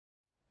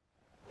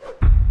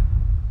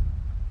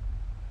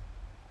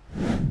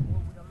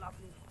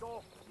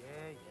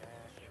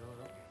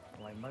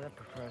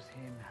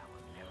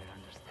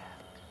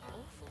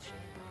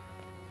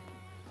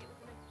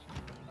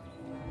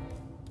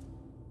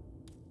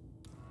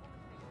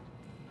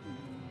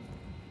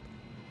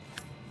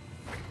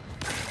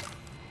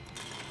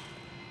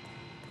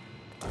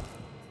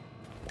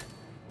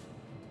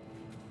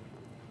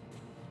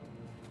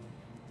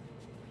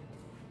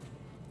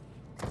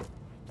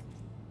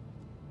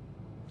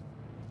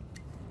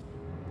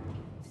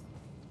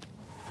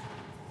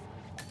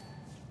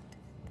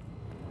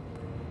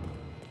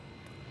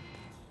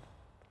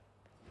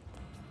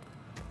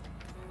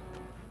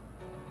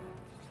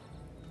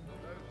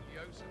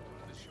simple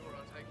to the shore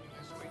are taking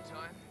their sweet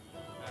time.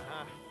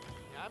 Uh-huh.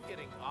 Yeah, I'm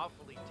getting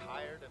awfully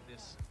tired of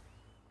this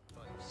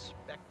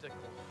spectacle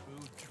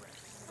food trend.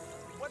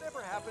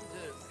 Whatever happened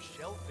to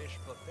shellfish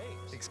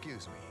buffets?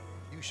 Excuse me,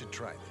 you should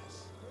try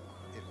this.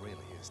 It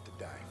really is to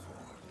die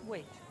for.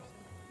 Wait.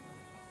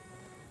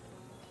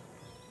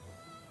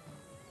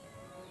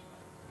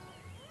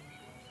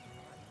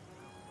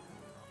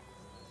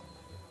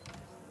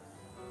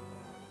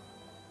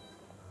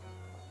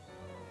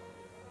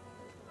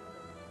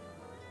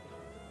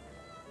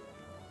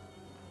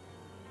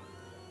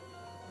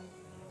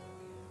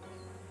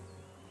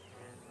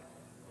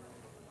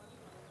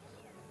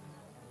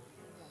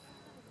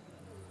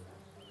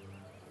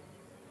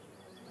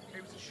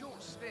 It was a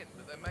short stint,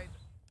 but they made.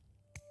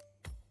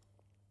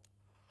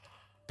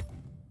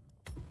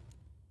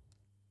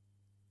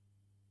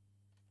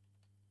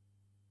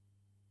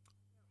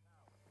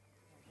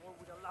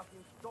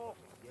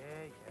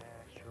 Yeah,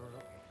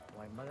 sure.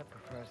 Why mother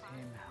prefers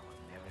him, I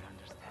will never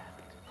understand.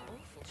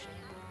 Awful shame.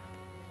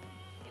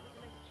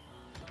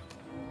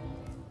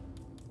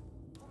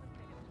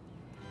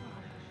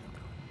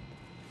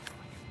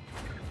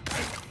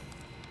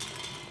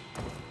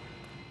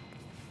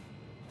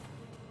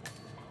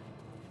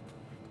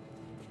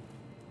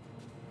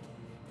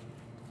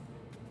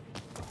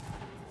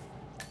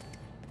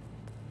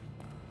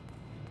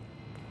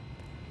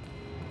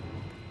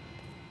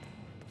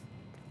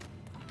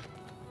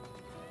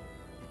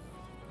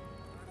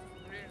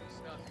 Really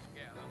starting to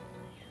get up.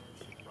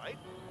 Right?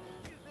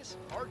 This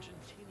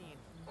Argentinian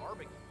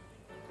barbecue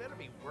better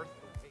be worth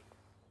the wait.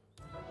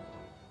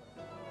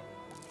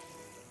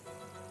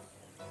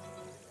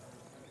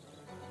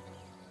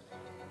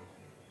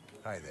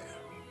 Hi there.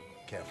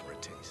 Care for a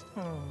taste?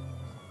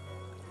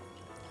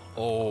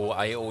 Oh,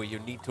 IO, you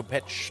need to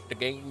patch the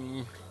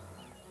game.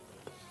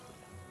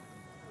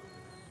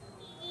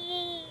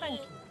 Thank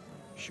you.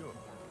 Sure.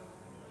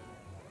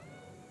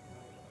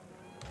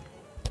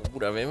 Oh,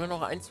 da werden wir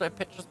noch ein, zwei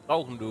Patches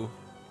brauchen, du.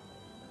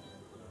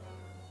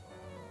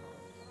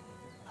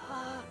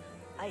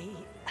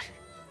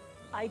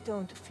 I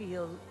don't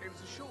feel It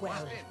was a short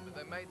well. stint, but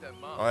they made their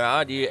mark. Oh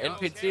ja, die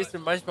NPCs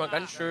sind manchmal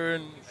ganz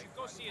schön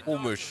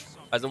komisch.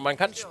 Also man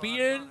kann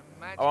spielen,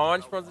 aber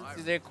manchmal sind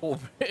sie sehr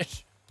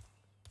komisch.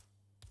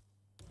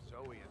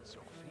 Zoe and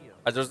Sophia.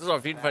 Also es ist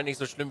auf jeden Fall nicht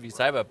so schlimm wie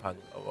Cyberpunk,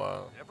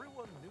 aber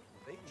Everyone knew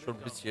they schon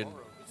ein bisschen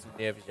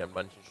nervig an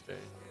manchen Stellen.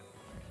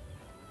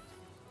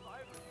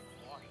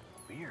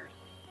 Weird.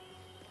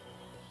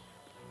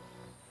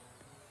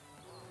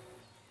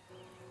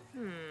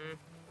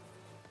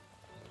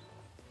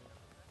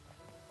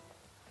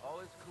 All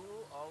is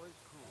cool, all is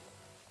cool.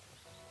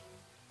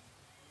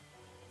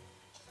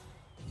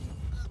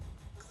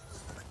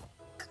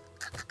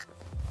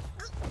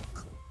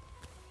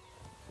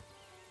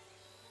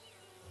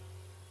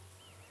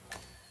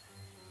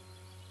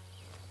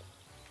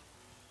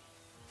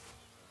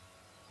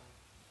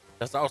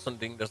 Das ist auch so ein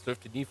Ding, das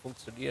dürfte nie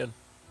funktionieren.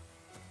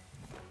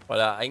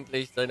 Weil er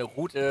eigentlich seine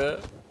Route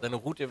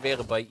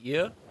wäre bei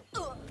ihr.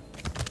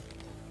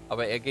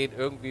 Aber er geht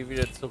irgendwie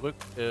wieder zurück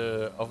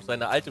auf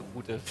seine alte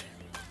Route.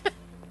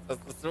 Das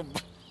ist so.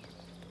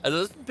 Also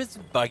das ist ein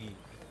bisschen buggy.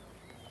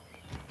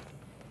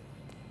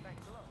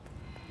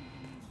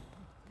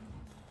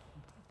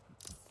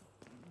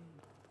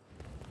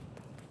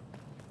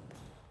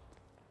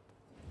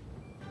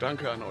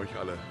 Danke an euch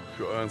alle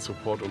für euren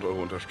Support und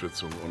eure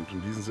Unterstützung. Und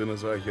in diesem Sinne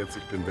sage ich jetzt,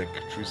 ich bin weg.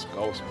 Tschüss,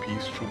 raus,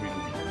 peace,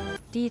 schubidubi.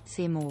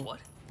 diZee. What?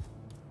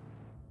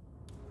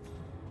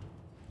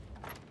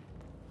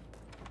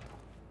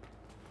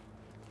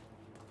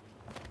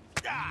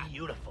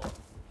 Beautiful.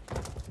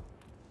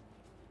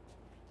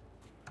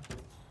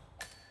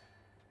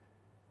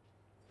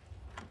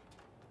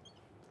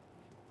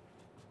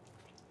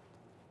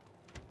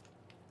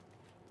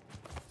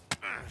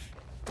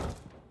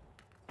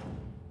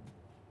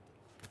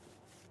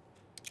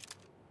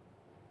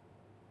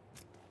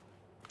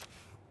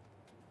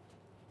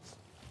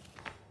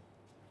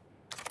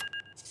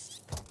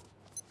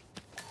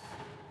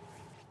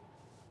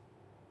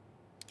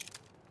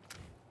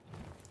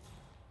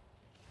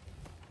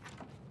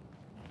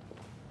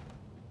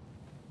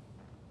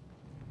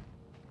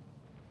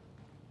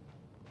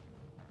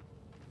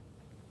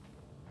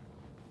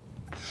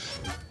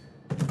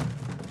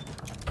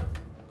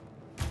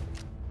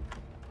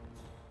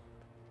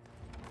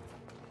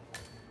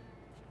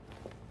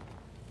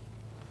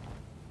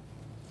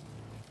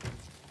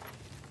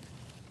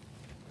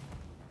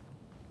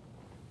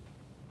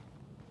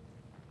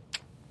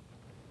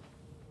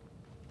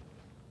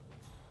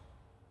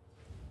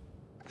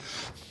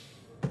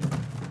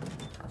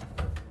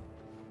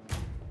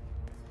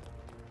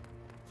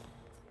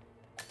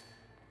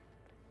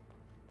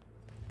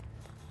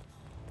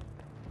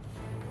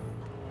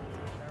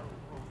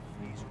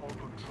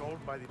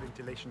 Controlled by the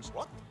ventilation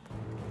slot.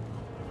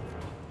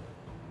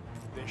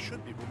 There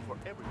should be room for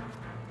everyone.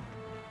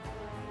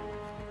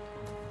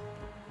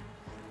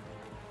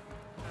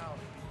 Now,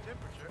 the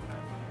temperature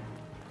and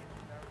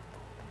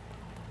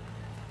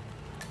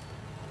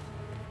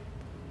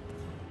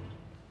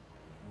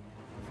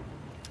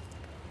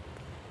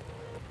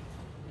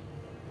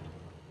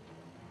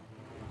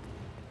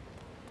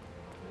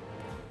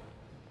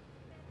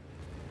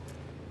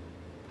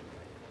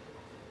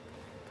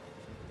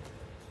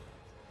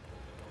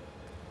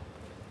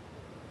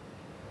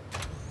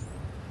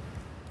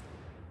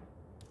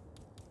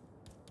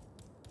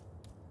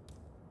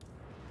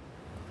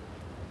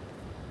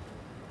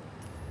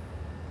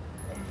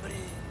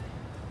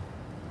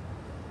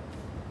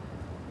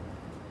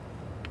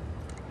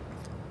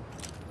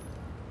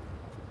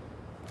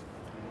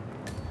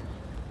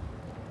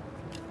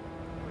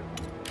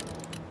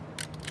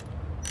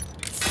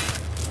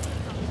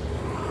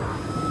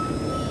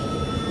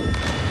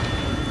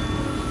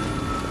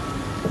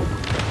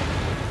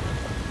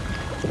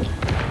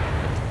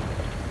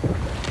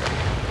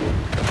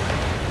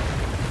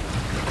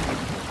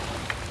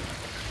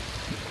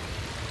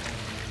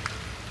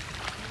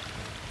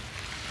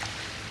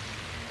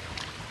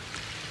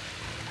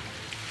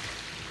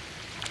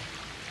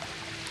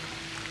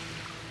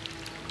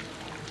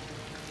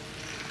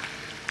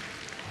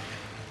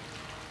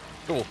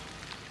So.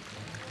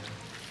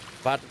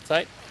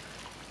 Wartezeit.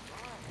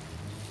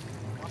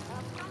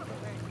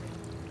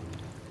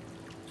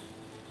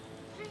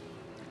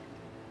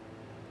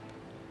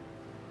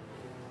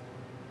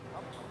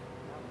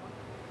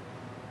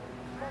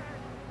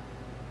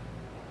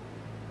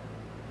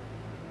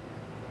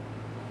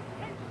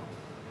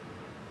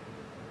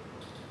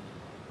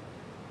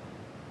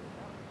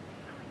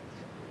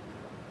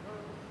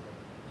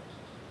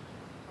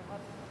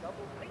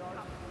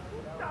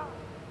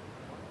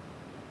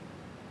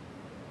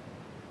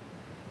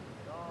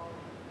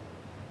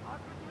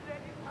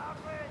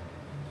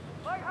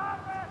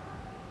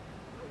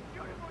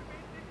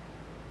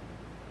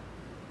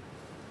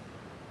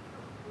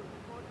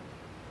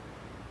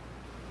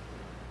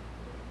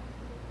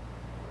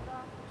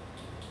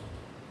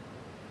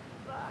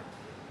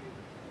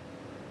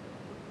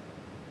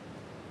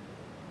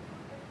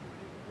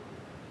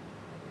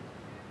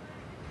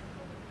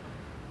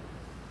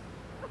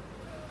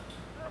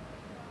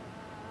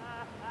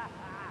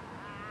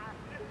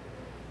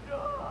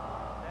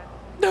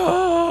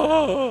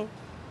 No!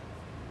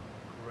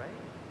 Great.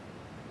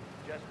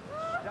 Just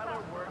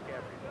stellar work,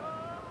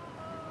 everyone.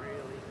 You've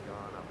really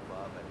gone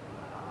above and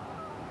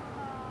beyond.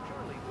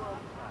 Truly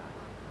world class.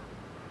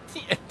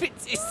 Die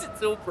NPCs sind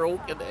so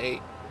broken, ey.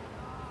 Who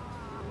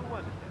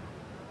was it then?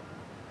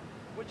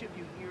 Which of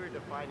you here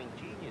defining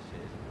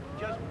geniuses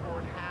just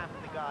poured half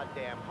the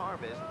goddamn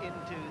harvest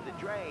into the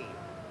drain?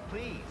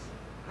 Please,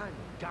 I'm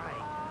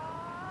dying.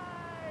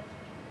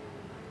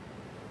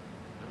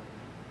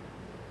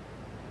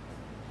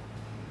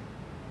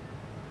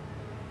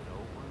 No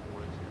one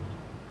wants him.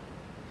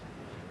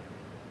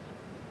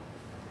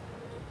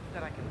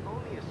 That I can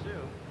only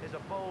assume is a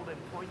bold and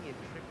poignant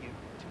tribute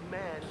to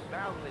man's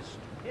boundless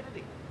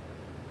stupidity.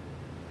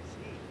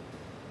 See?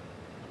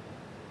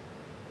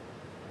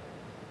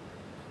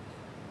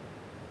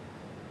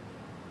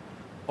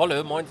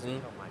 Rolle,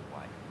 moinsen. Tell my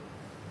wife.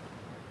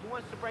 Who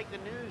wants to break the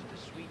news to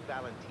sweet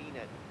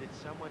Valentina that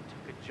someone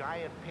took a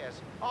giant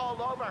piss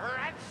all over her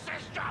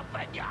ancestral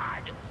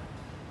vineyard?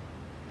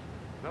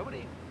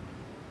 Nobody?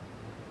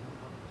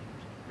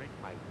 Break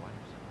my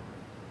wife's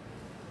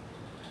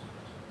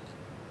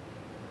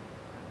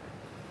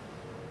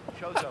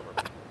heart. Show's over.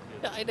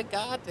 Eine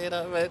Karte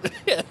damit.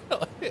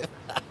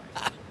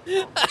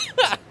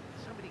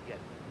 Somebody get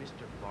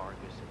Mr.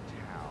 Vargas a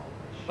towel.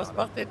 Was Shut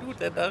macht up. der Dude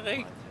denn da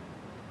rechts?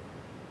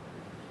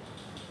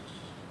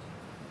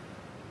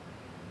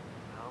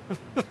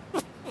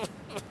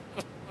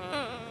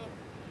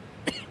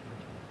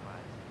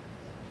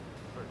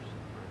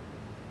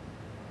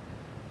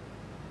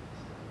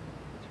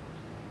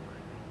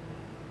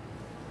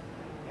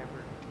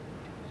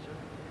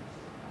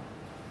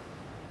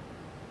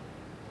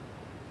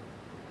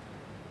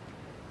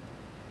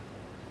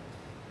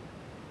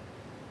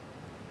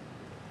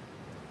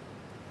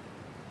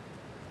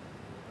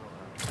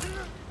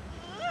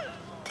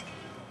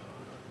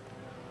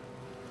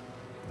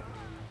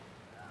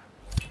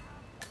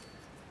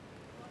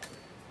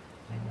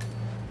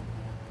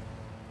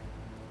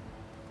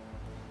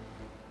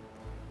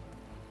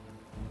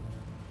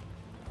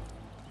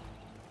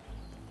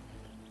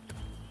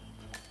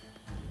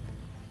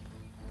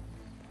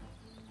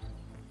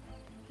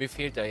 Mir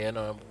fehlt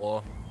Diana im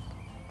Ohr.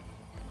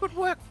 Good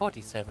work,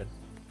 47.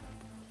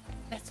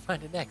 Let's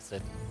find an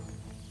exit.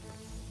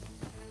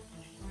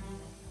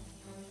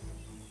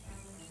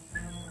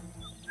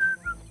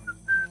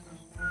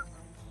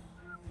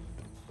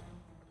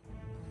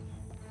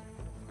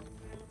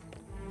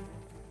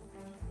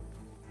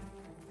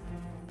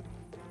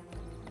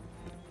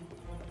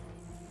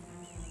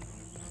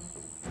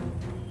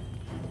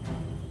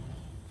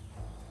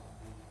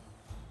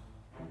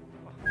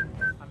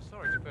 I'm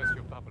sorry to burst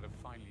your bubble of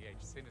finely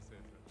aged cynicism,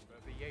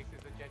 but the Yates is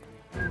a genuine...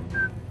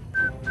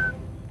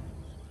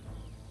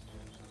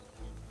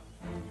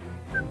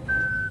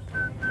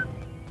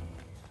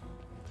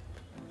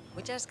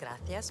 Muchas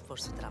gracias por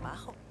su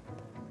trabajo.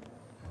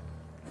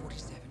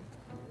 47.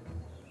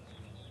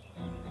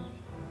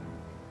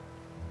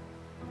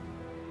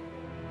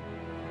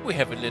 We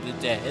have a little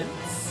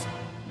dance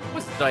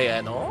with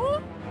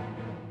Diana.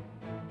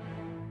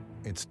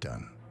 It's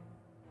done.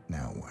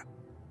 Now what?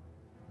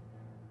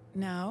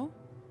 Now,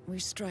 we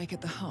strike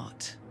at the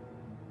heart.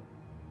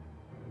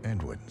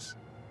 Edwards.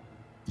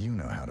 You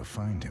know how to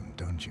find him,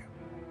 don't you?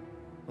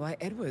 Why,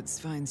 Edwards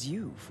finds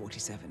you,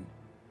 47.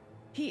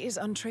 He is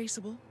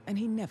untraceable, and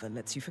he never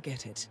lets you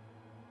forget it.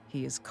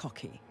 He is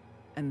cocky,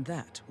 and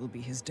that will be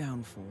his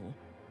downfall.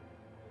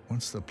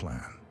 What's the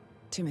plan?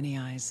 Too many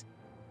eyes.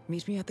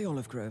 Meet me at the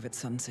Olive Grove at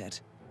sunset.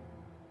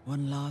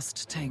 One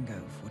last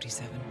tango,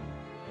 47.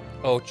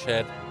 Oh,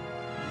 Chad.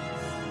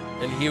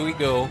 And here we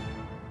go.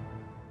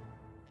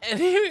 And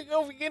here we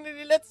go. Wir gehen in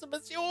die letzte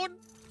Mission.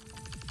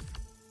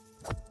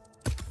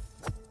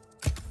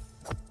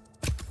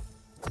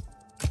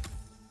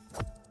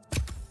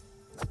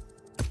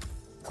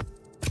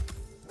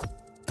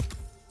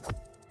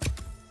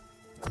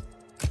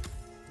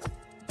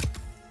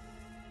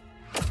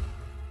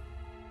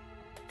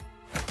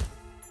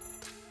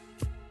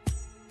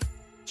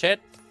 Chat,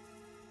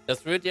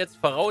 Das wird jetzt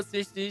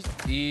voraussichtlich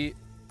die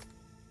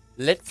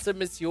letzte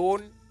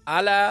Mission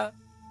aller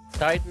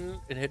Zeiten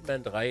in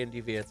Hitman 3, in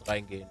die wir jetzt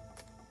reingehen.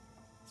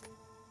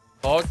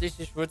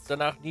 Voraussichtlich wird es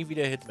danach nie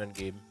wieder Hitman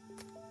geben.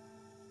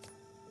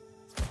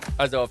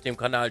 Also auf dem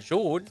Kanal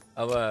schon,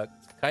 aber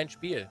kein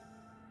Spiel.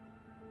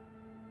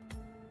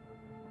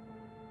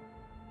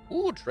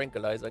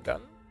 Tranquilizer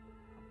Gun.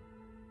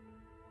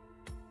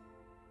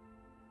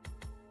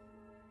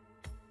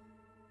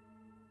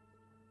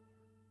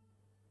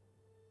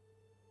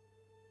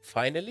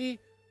 Finally.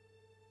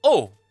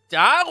 Oh,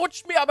 da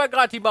rutscht mir aber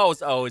gerade die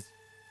Maus aus.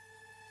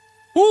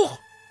 Huch!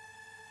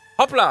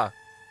 Hoppla!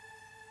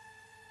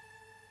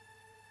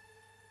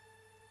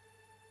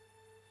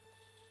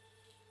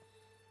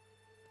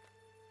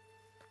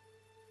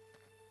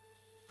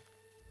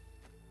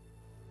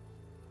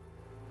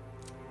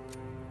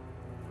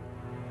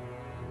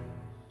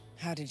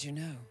 How did you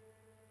know?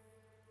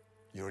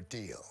 Your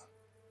deal.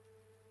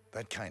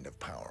 That kind of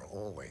power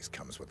always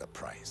comes with a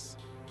price.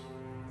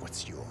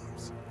 What's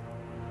yours?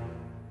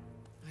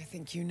 I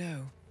think you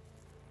know.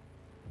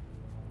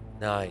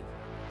 Nein.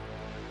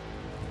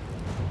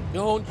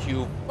 Don't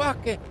you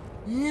fucking...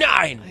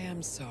 Nein! I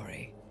am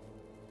sorry.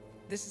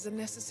 This is a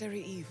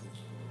necessary evil.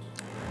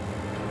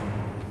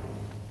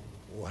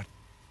 What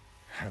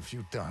have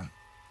you done?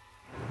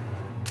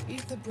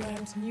 Ether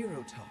brand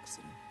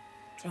neurotoxin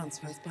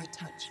transfers by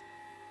touch.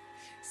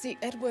 See,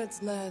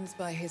 Edwards learns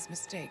by his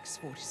mistakes,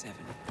 47.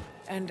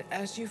 And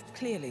as you've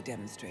clearly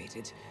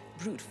demonstrated,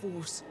 brute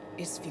force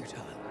is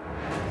futile.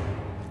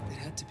 It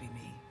had to be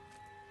me.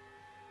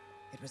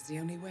 It was the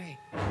only way.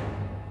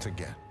 To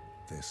get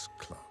this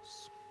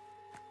close.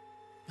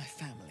 My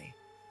family.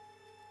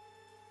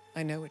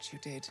 I know what you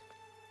did.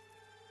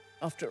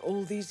 After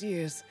all these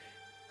years,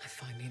 I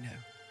finally know.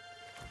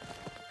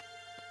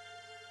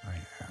 I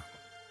am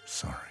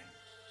sorry.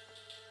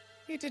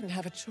 You didn't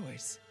have a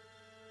choice.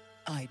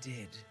 I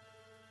did.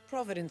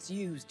 Providence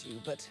used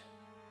you, but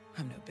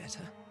I'm no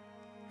better.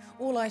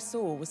 All I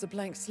saw was a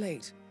blank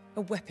slate,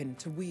 a weapon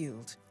to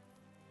wield.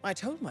 I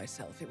told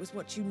myself it was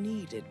what you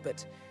needed,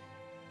 but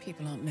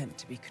people aren't meant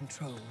to be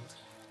controlled.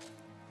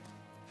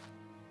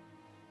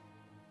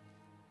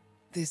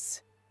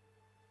 This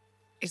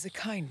is a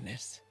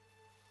kindness.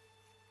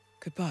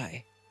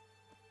 Goodbye,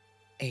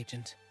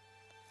 Agent.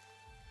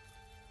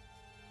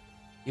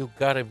 You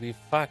gotta be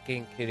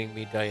fucking kidding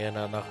me,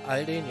 Diana. Nach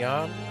all den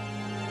Jahren?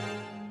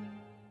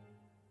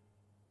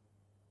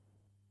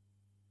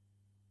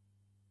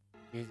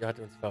 Sie hat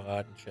uns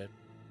verraten, Chat.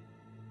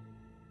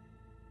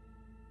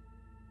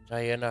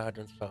 Diana hat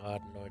uns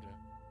verraten, Leute.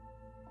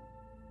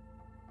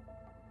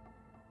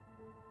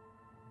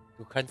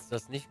 Du kannst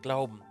das nicht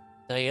glauben.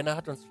 Diana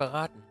hat uns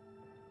verraten.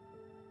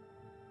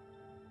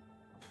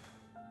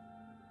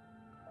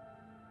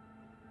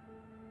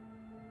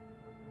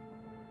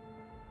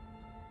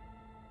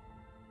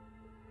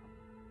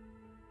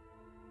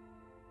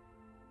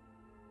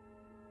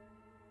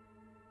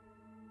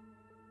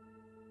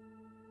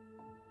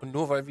 Und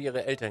nur weil wir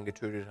ihre Eltern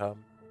getötet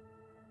haben.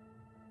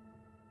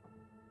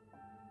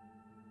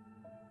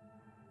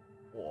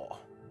 Boah.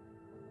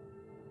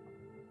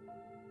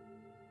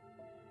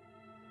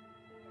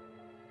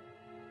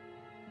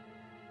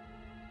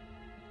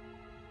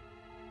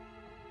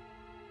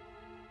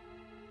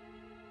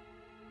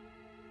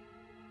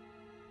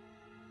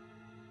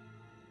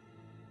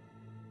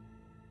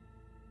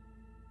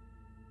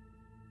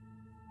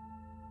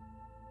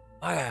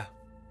 Ah ja.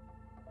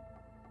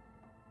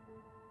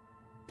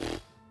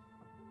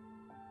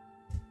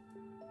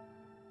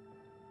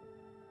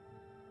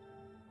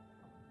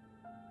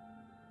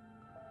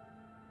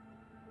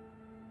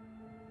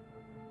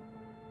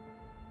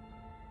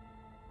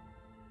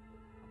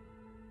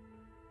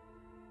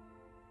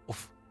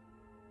 Uff.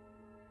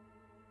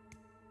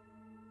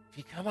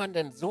 Wie kann man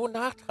denn so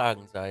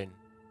nachtragend sein?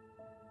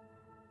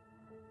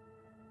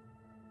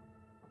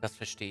 Das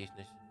verstehe ich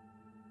nicht.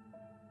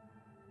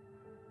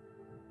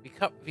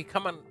 Wie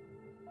kann man...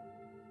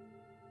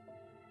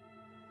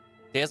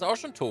 Der ist auch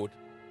schon tot.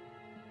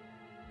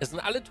 Es sind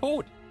alle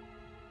tot.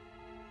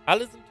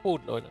 Alle sind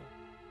tot, Leute.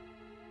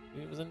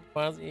 Wir sind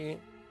quasi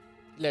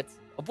die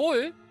Letzten.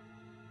 Obwohl,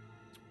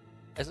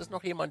 es ist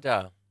noch jemand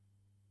da.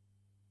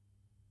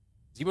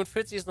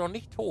 47 ist noch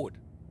nicht tot.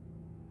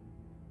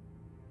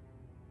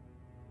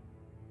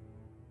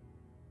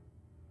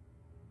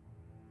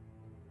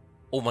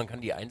 Oh, man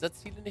kann die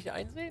Einsatzziele nicht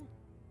einsehen?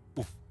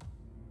 Uff.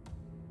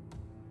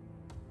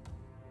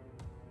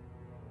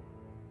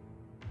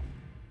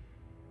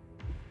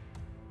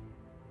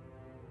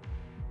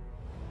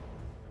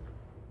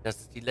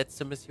 Das ist die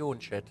letzte Mission,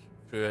 Chat.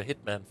 Für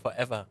Hitman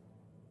Forever.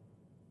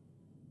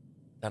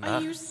 Danach...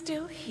 Are you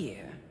still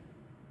here?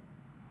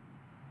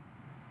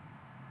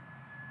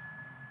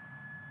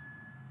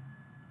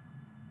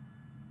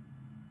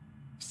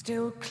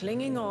 Still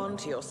clinging on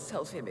to your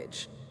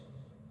self-image.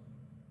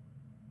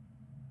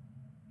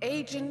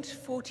 Agent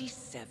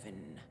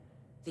 47,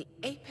 the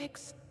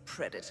apex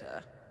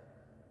predator.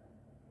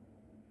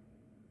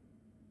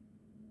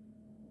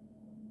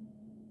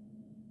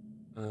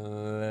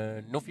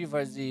 Nur wie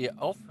weil sie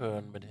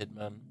aufhören mit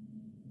Hitman.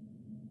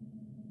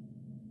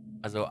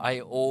 Also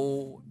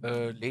IO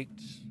legt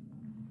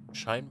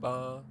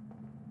scheinbar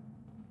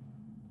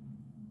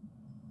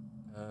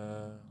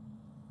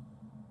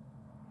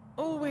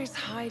Always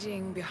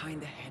hiding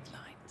behind the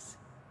headlines.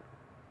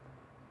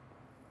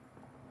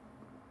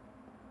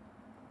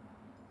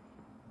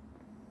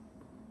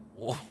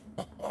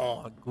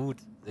 Oh, gut.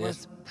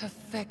 Was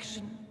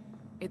perfection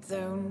its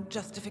own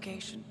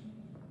justification?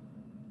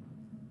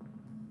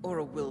 Or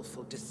a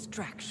willful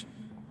distraction?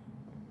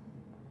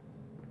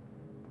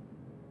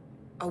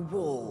 A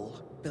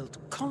wall built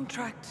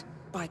contract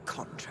by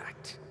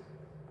contract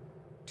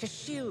to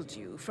shield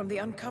you from the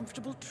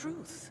uncomfortable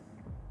truth.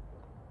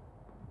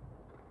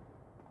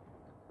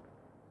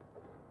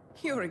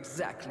 You're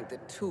exactly the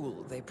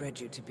tool they bred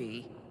you to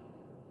be.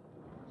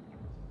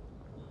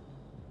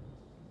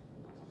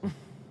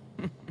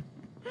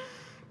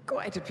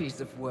 Quite a piece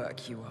of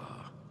work you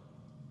are.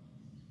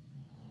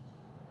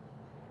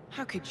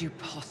 How could you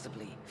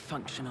possibly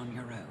function on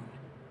your own?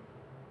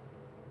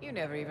 You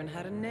never even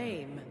had a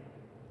name.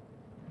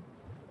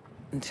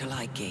 Until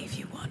I gave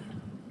you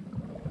one.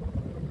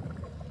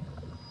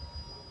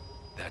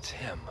 That's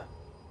him.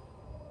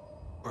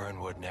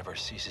 Burnwood never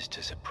ceases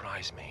to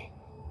surprise me.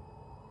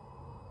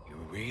 You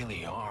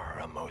really are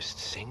a most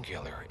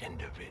singular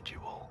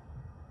individual.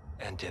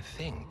 And to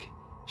think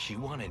she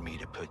wanted me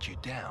to put you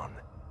down.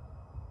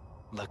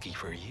 Lucky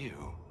for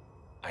you,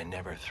 I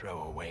never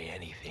throw away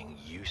anything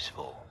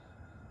useful.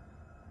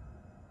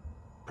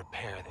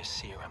 Prepare the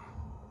serum.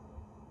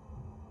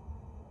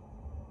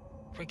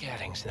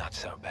 Forgetting's not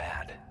so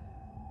bad.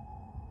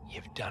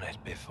 You've done it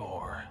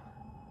before.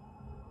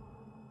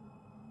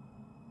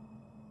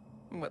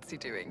 What's he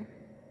doing?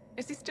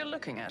 Is he still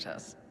looking at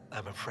us?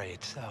 I'm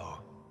afraid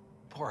so.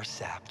 Poor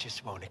sap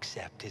just won't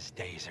accept his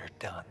days are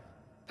done.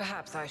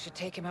 Perhaps I should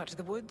take him out to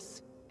the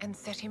woods and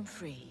set him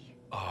free.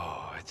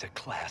 Oh, it's a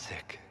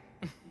classic.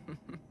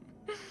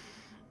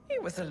 He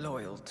was a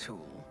loyal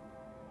tool.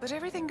 But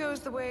everything goes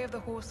the way of the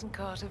horse and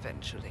cart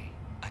eventually.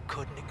 I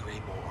couldn't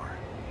agree more.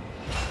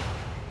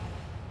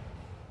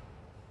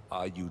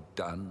 Are you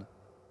done?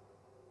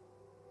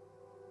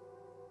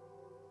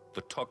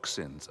 The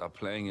toxins are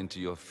playing into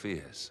your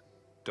fears.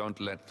 Don't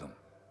let them.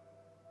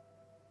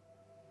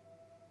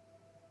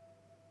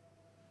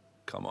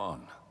 Come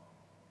on.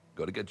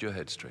 Gotta get your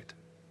head straight.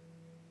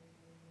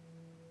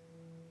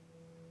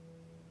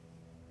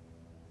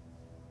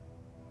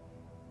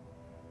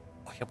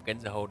 Oh, ich hab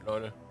Gänsehaut,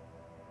 Leute.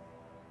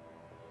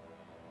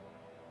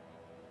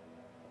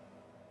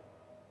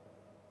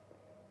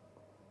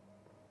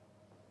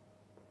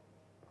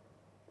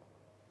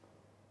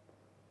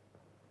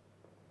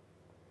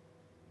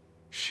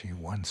 She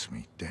wants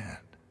me dead.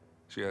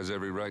 She has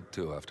every right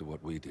to after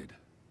what we did.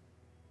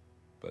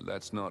 But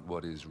that's not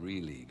what is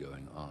really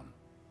going on.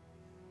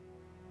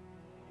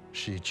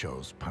 She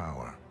chose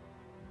power.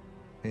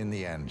 In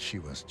the end, she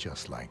was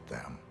just like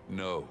them.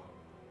 No.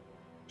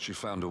 She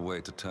found a way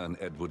to turn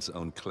Edward's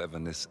own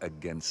cleverness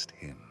against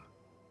him.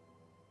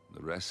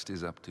 The rest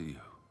is up to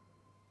you.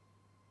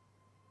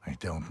 I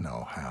don't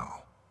know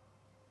how.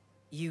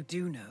 You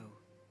do know.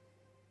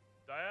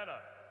 Diana!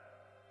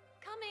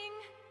 Coming!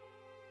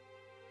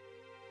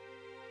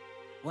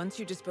 Once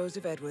you dispose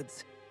of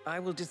Edwards, I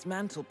will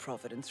dismantle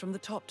Providence from the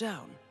top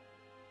down.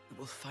 It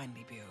will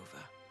finally be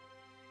over.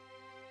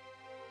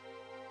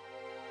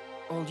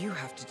 All you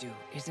have to do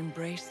is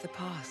embrace the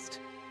past.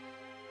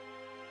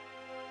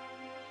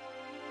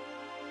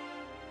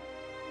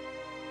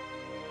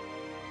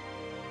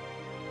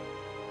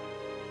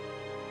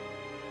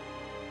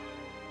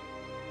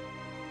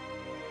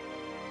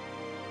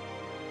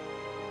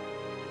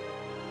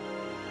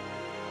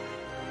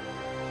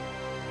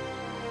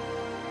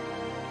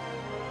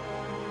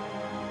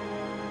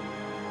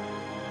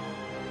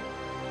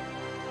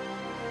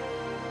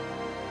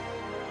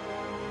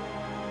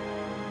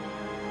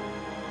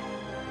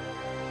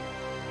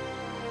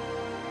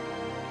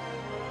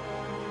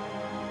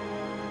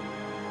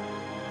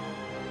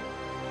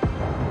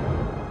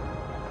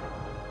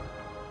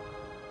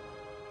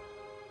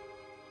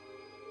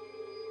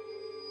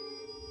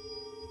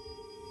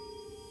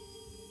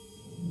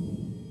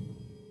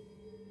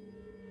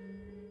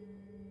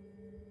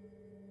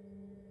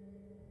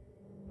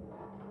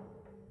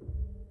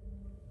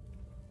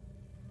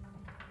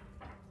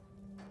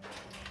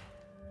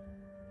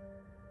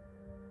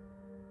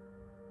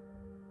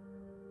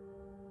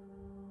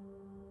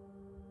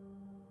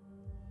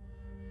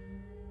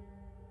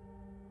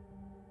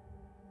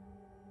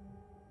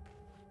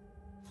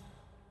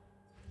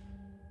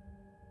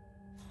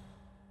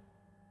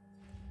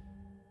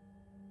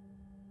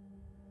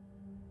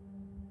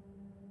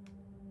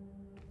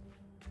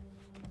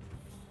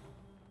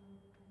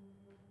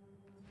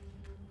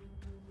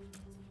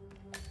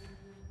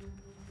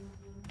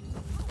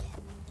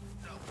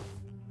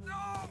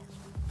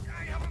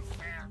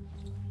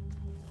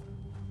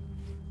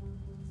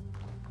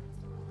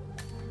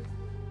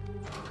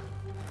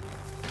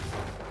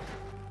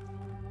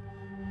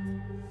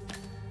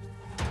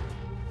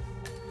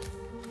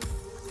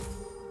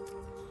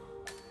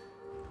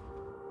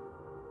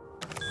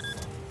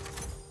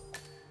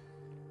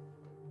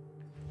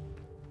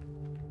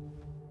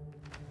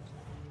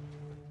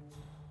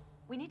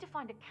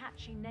 find a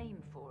catchy name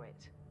for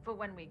it. For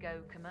when we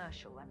go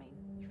commercial, I mean.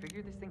 You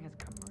figure this thing has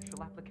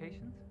commercial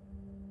applications?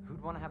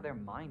 Who'd want to have their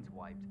minds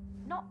wiped?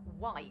 Not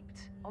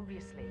wiped,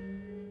 obviously.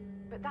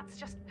 But that's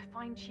just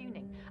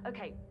fine-tuning.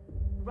 Okay,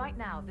 right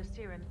now the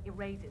serum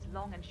erases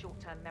long and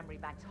short-term memory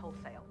banks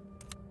wholesale.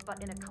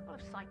 But in a couple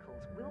of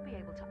cycles, we'll be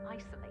able to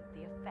isolate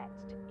the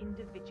effects to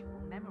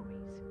individual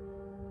memories.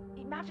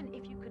 Imagine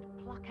if you could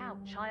pluck out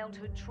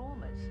childhood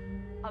traumas,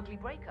 ugly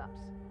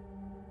breakups,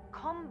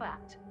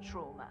 combat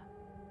trauma.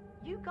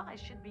 You guys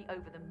should be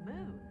over the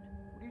moon.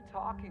 What are you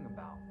talking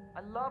about?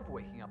 I love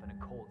waking up in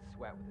a cold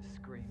sweat with a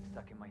scream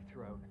stuck in my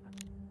throat.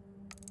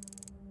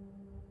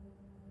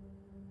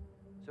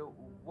 So,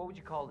 what would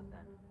you call it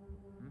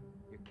then?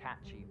 Your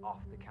catchy,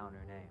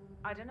 off-the-counter name.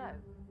 I don't know.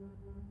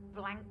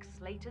 Blank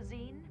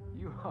Slaterzine?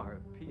 You are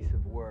a piece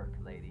of work,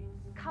 lady.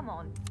 Come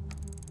on.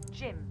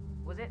 Jim,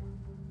 was it?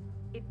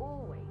 It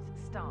always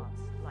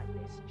starts like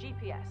this.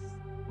 GPS,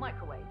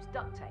 microwaves,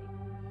 duct tape.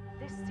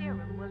 This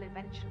serum will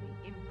eventually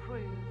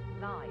improve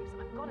lives.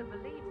 I've got to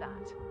believe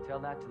that. Tell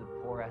that to the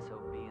poor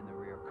SOB in the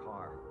rear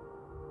car.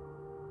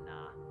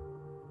 Nah.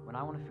 When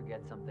I want to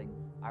forget something,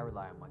 I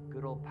rely on my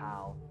good old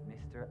pal,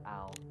 Mr.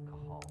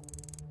 Alcohol.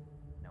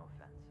 No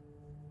offense.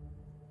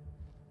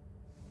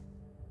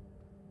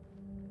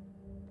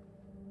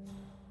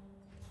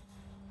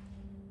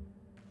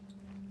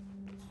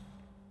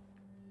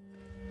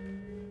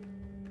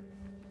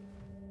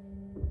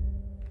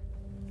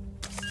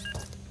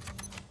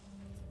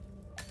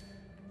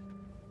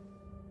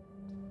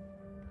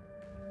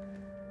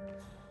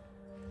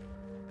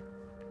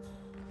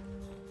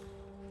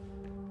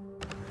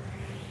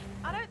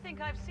 I don't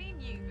think I've seen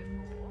you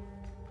before.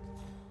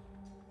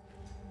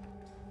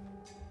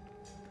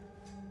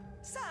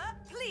 Sir,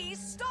 please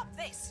stop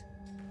this!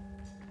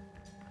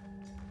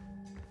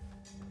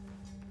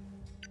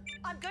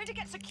 I'm going to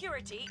get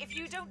security if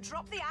you don't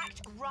drop the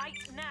act right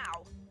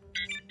now.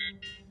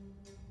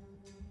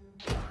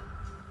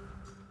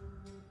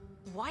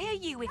 Why are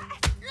you with...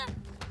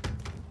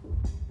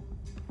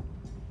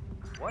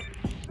 What?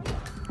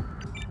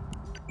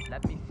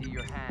 Let me see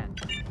your hands.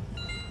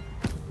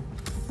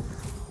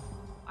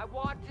 I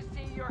want to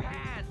see your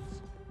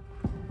hands!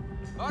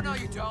 Oh, no,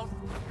 you don't.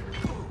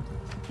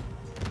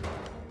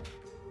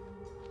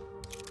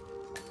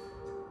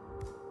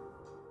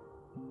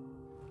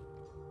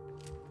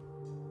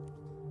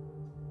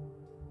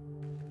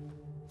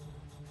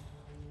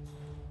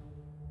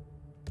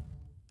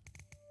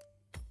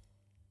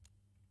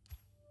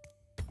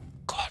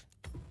 Gott.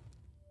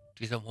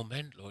 Dieser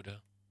Moment,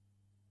 Leute.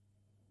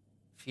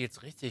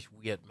 Feels richtig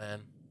weird,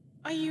 man.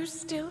 Are you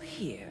still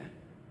here?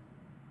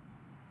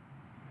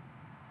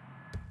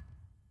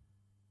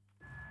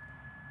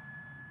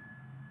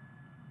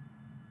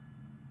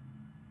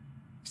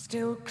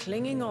 Still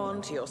clinging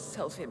on to your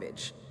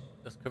self-image.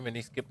 Das können wir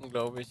nicht skippen,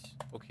 glaube ich.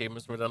 Okay,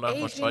 müssen wir danach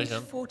mal Agent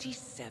speichern.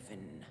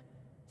 47,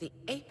 the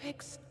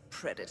apex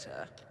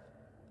predator.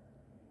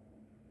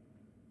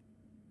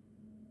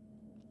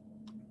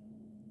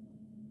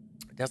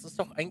 Das ist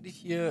doch eigentlich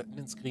hier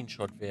einen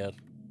Screenshot wert.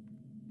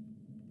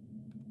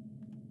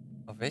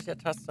 Auf welcher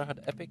Taste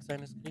hat Epic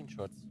seine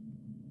Screenshots?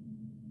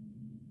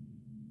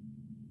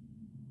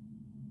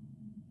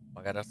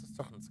 Oh ja, das ist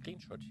doch ein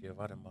Screenshot hier.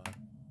 Warte mal.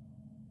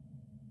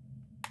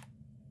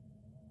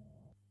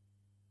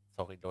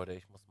 Sorry, Leute,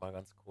 ich muss mal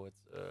ganz kurz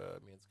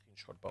mir einen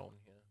Screenshot bauen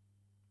hier.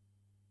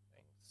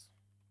 Thanks.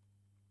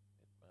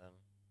 Hitman.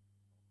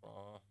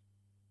 Oh.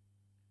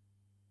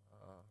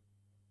 Ah.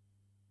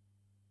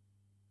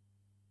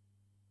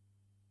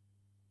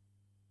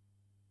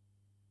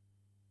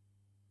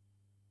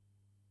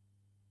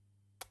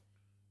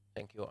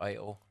 Thank you,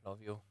 IO.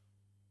 Love you.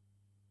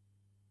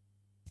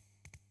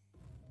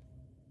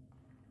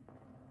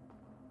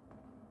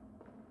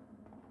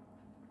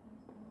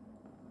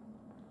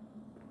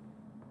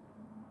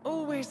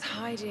 Always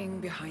hiding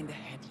behind the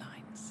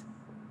headlines.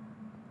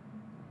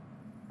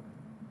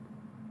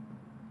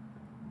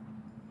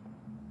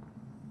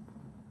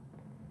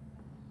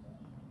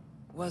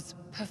 Was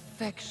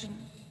perfection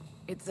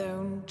its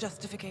own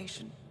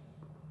justification?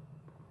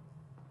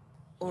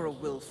 Or a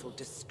willful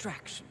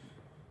distraction?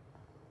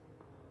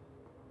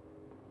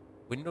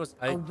 Windows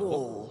A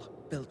wall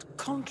built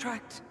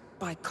contract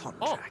by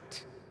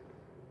contract.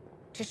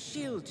 To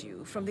shield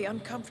you from the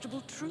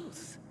uncomfortable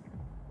truth.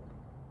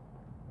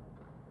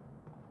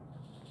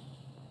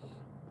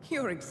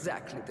 You're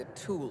exactly the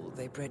tool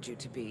they bred you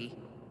to be.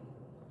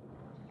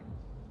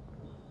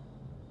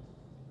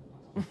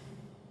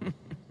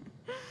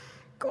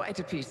 Quite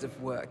a piece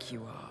of work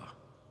you are.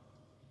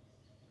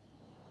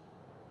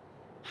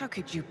 How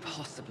could you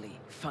possibly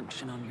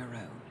function on your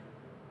own?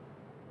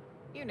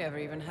 You never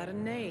even had a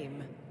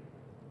name.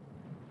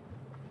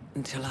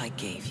 Until I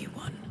gave you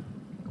one.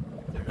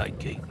 Until I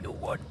gave you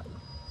one.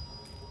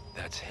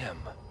 That's him.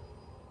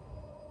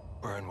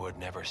 Burnwood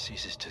never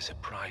ceases to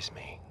surprise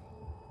me.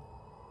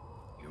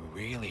 You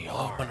really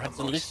are man a hat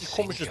so ein most richtig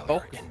komisches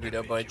singular Bauchgefühl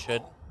dabei,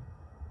 Chat.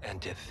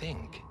 And to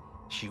think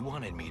she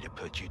wanted me to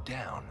put you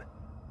down.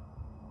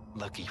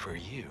 Lucky for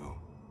you,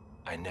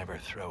 I never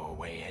throw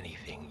away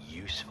anything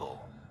useful.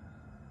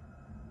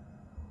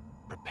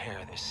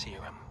 Prepare the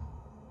serum.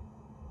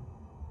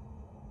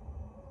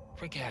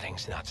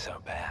 Forgetting's not so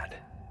bad.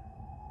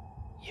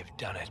 You've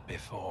done it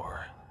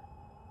before.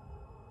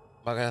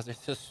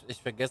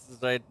 Ich vergesse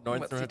seit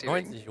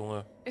 1990,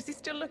 Junge. Is he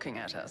still looking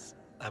at us?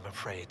 I'm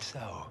afraid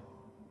so.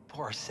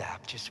 Poor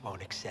sap just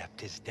won't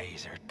accept his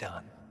days are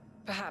done.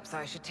 Perhaps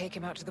I should take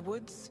him out to the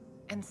woods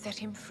and set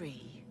him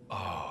free.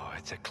 Oh,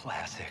 it's a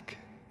classic.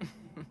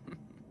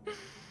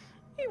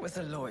 He was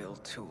a loyal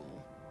tool.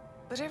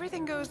 But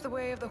everything goes the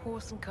way of the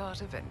horse and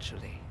cart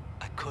eventually.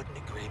 I couldn't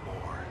agree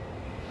more.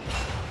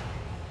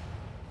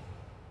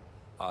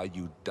 Are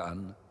you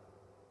done?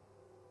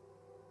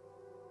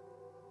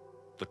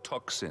 The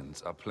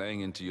toxins are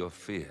playing into your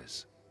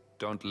fears.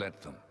 Don't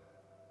let them.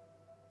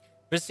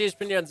 Wisst ihr, ich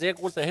bin ja ein sehr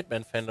großer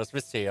Hitman-Fan, das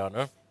wisst ihr ja,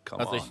 ne?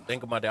 Come Also ich on.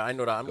 denke mal, der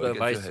ein oder andere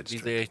weiß, wie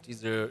sehr ich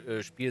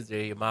diese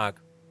Spielserie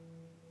mag.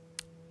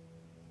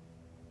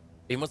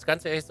 Ich muss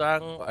ganz ehrlich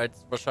sagen,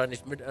 als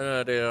wahrscheinlich mit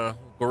einer der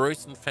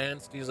größten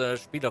Fans dieser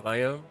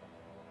Spielereihe,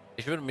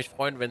 ich würde mich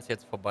freuen, wenn es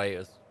jetzt vorbei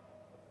ist.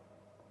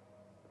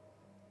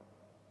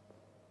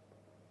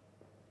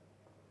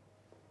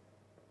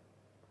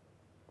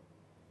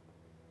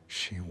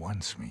 She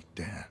wants me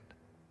dead.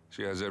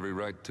 She has every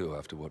right to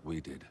after what we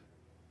did.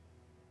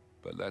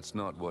 But that's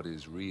not what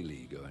is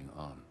really going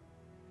on.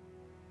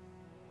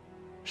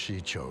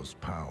 She chose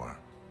power.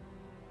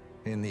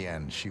 In the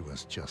end, she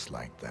was just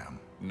like them.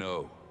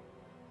 No.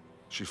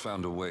 She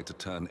found a way to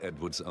turn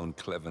Edward's own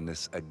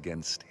cleverness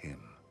against him.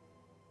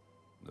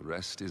 The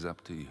rest is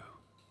up to you.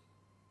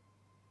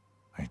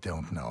 I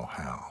don't know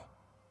how.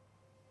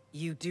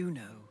 You do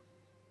know.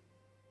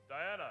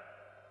 Diana.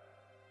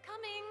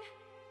 Coming.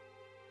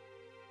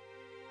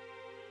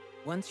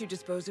 Once you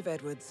dispose of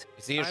Edwards,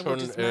 Ich sehe I will schon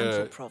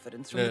dismantle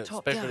Providence from the eine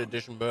top Special down.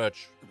 Edition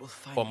Merch It will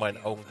vor finally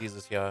meinen be Augen over.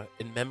 dieses Jahr.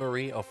 In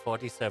Memory of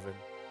 47.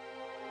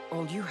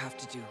 All you have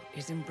to do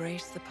is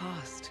embrace the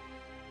past.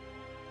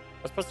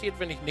 Was passiert,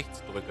 wenn ich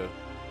nichts drücke?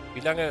 Wie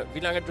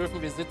lange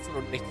dürfen wir sitzen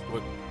und nichts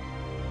drücken?